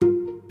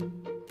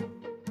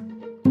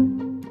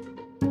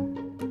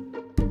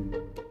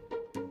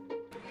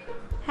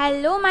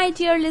Hello, my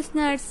dear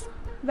listeners.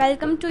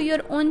 Welcome to your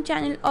own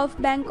channel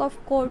of Bank of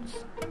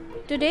Quotes.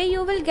 Today,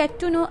 you will get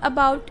to know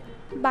about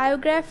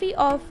biography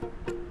of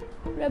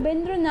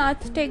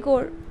Rabindranath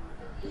Tagore,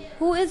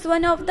 who is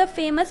one of the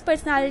famous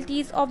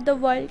personalities of the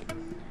world.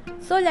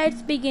 So,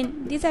 let's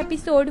begin this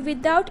episode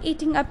without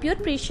eating up your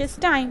precious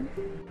time.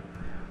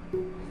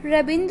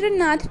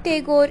 Rabindranath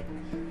Tagore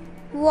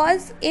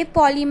was a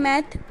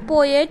polymath,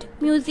 poet,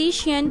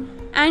 musician,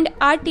 and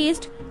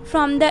artist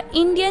from the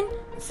Indian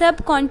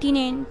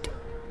subcontinent.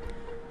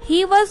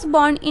 He was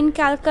born in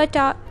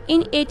Calcutta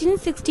in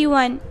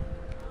 1861.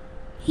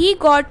 He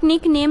got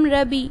nickname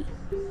Rabi.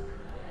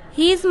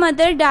 His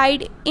mother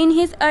died in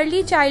his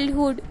early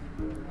childhood.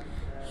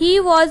 He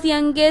was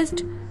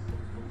youngest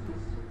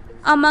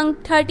among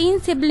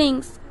 13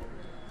 siblings.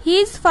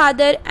 His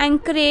father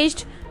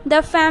encouraged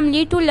the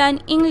family to learn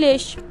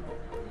English.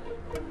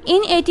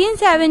 In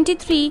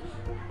 1873,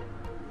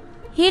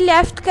 he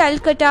left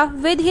Calcutta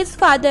with his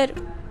father.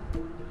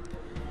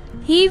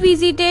 He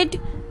visited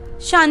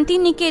Shanti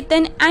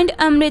Niketan and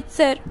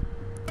Amritsar.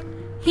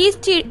 He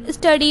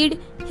studied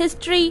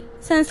history,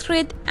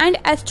 Sanskrit, and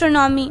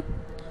astronomy.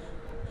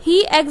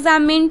 He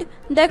examined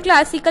the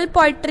classical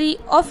poetry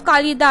of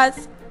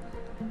Kalidas.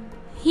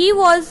 He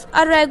was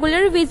a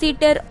regular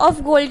visitor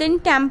of Golden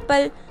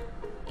Temple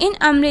in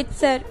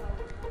Amritsar.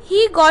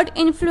 He got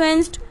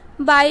influenced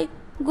by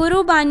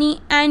Guru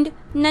Bani and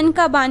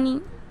Nanka Bani.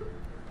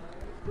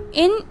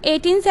 In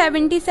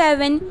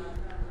 1877,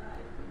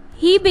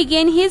 he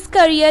began his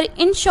career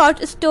in short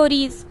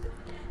stories.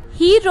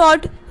 He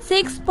wrote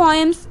 6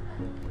 poems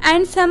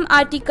and some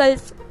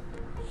articles.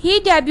 He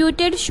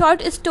debuted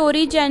short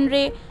story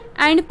genre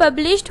and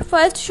published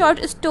first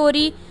short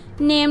story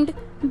named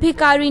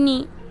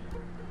Bhikarini.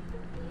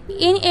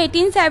 In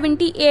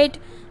 1878,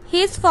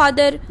 his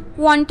father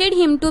wanted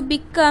him to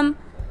become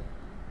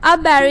a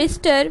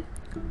barrister,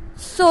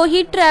 so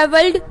he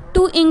travelled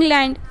to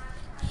England.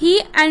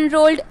 He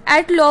enrolled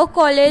at Law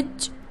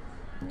College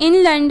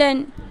in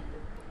London.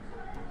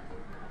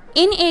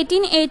 In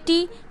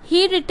 1880,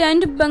 he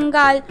returned to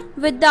Bengal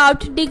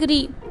without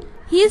degree.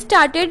 He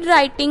started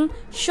writing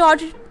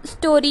short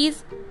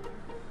stories,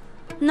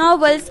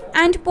 novels,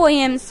 and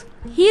poems.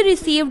 He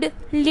received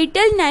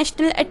little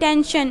national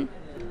attention.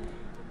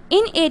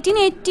 In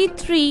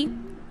 1883,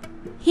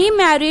 he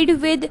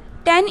married with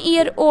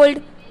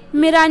 10-year-old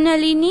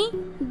Miranalini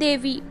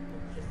Devi,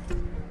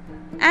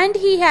 and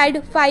he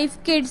had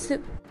 5 kids.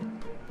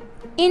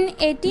 In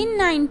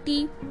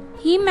 1890,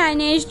 he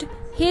managed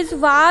his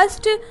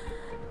vast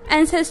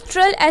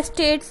ancestral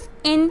estates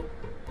in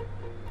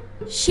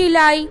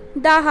Shilai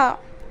Daha.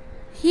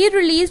 He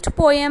released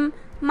poem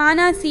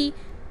Manasi,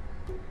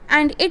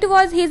 and it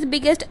was his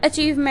biggest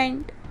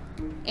achievement.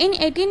 In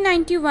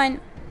 1891,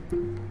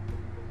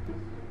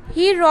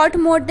 he wrote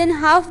more than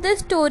half the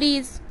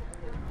stories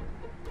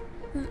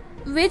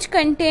which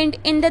contained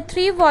in the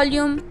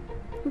 3-volume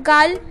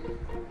Gal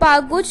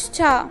Paguch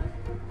Cha.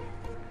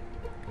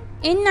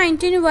 In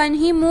 1901,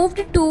 he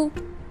moved to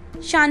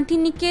Shanti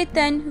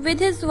Niketan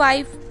with his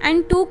wife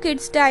and 2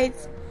 kids died.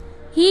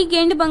 He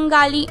gained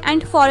Bengali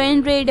and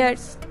foreign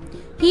readers.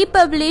 He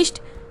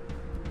published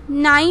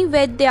Nai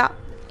Vedya.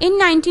 In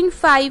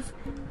 1905,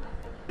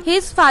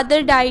 his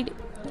father died.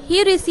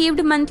 He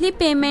received monthly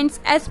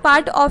payments as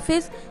part of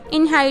his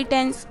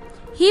inheritance.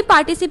 He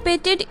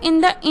participated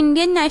in the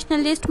Indian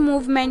nationalist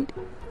movement.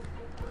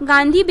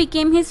 Gandhi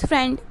became his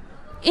friend.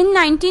 In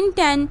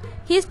 1910,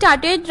 he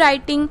started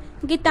writing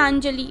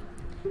Gitanjali.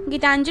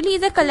 Gitanjali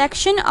is a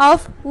collection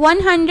of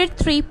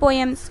 103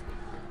 poems.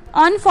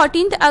 On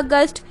 14th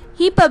August,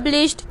 he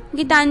published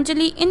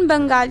Gitanjali in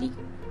Bengali.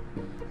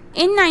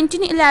 In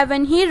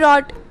 1911, he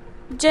wrote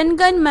Jan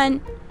Gan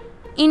Man,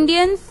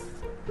 India's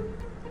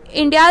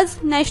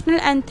national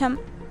anthem.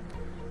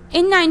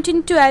 In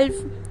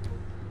 1912,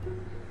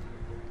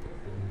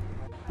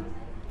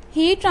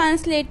 he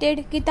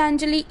translated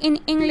Gitanjali in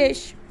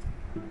English.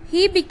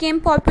 He became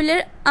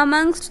popular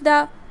amongst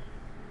the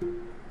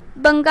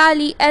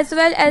Bengali as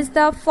well as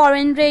the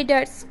foreign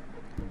readers.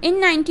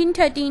 In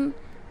 1913,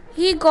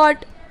 he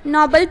got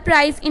Nobel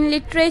Prize in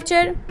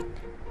Literature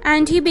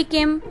and he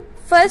became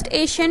first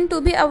Asian to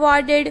be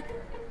awarded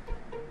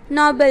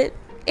Nobel.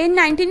 In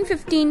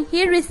 1915,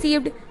 he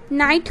received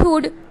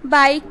knighthood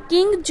by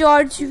King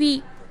George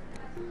V.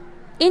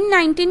 In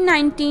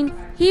 1919,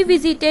 he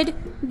visited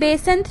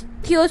Besant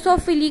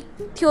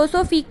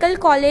Theosophical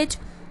College,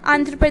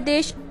 Andhra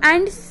Pradesh,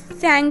 and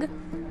sang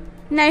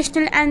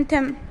national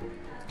anthem.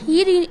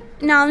 He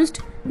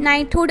renounced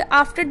knighthood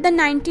after the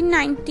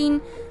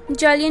 1919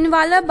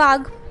 Jallianwala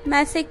Bagh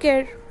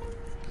massacre.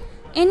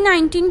 In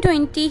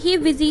 1920, he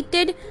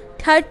visited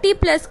 30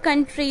 plus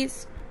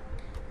countries.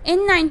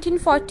 In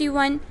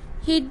 1941,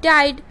 he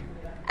died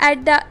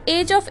at the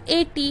age of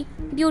 80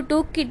 due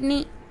to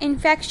kidney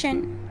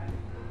infection.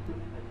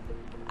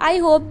 I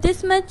hope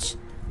this much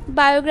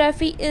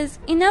biography is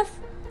enough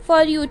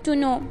for you to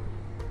know.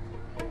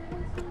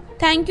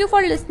 Thank you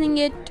for listening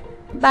it.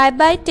 Bye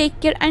bye, take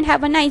care and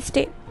have a nice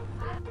day.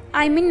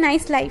 I mean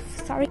nice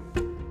life, sorry.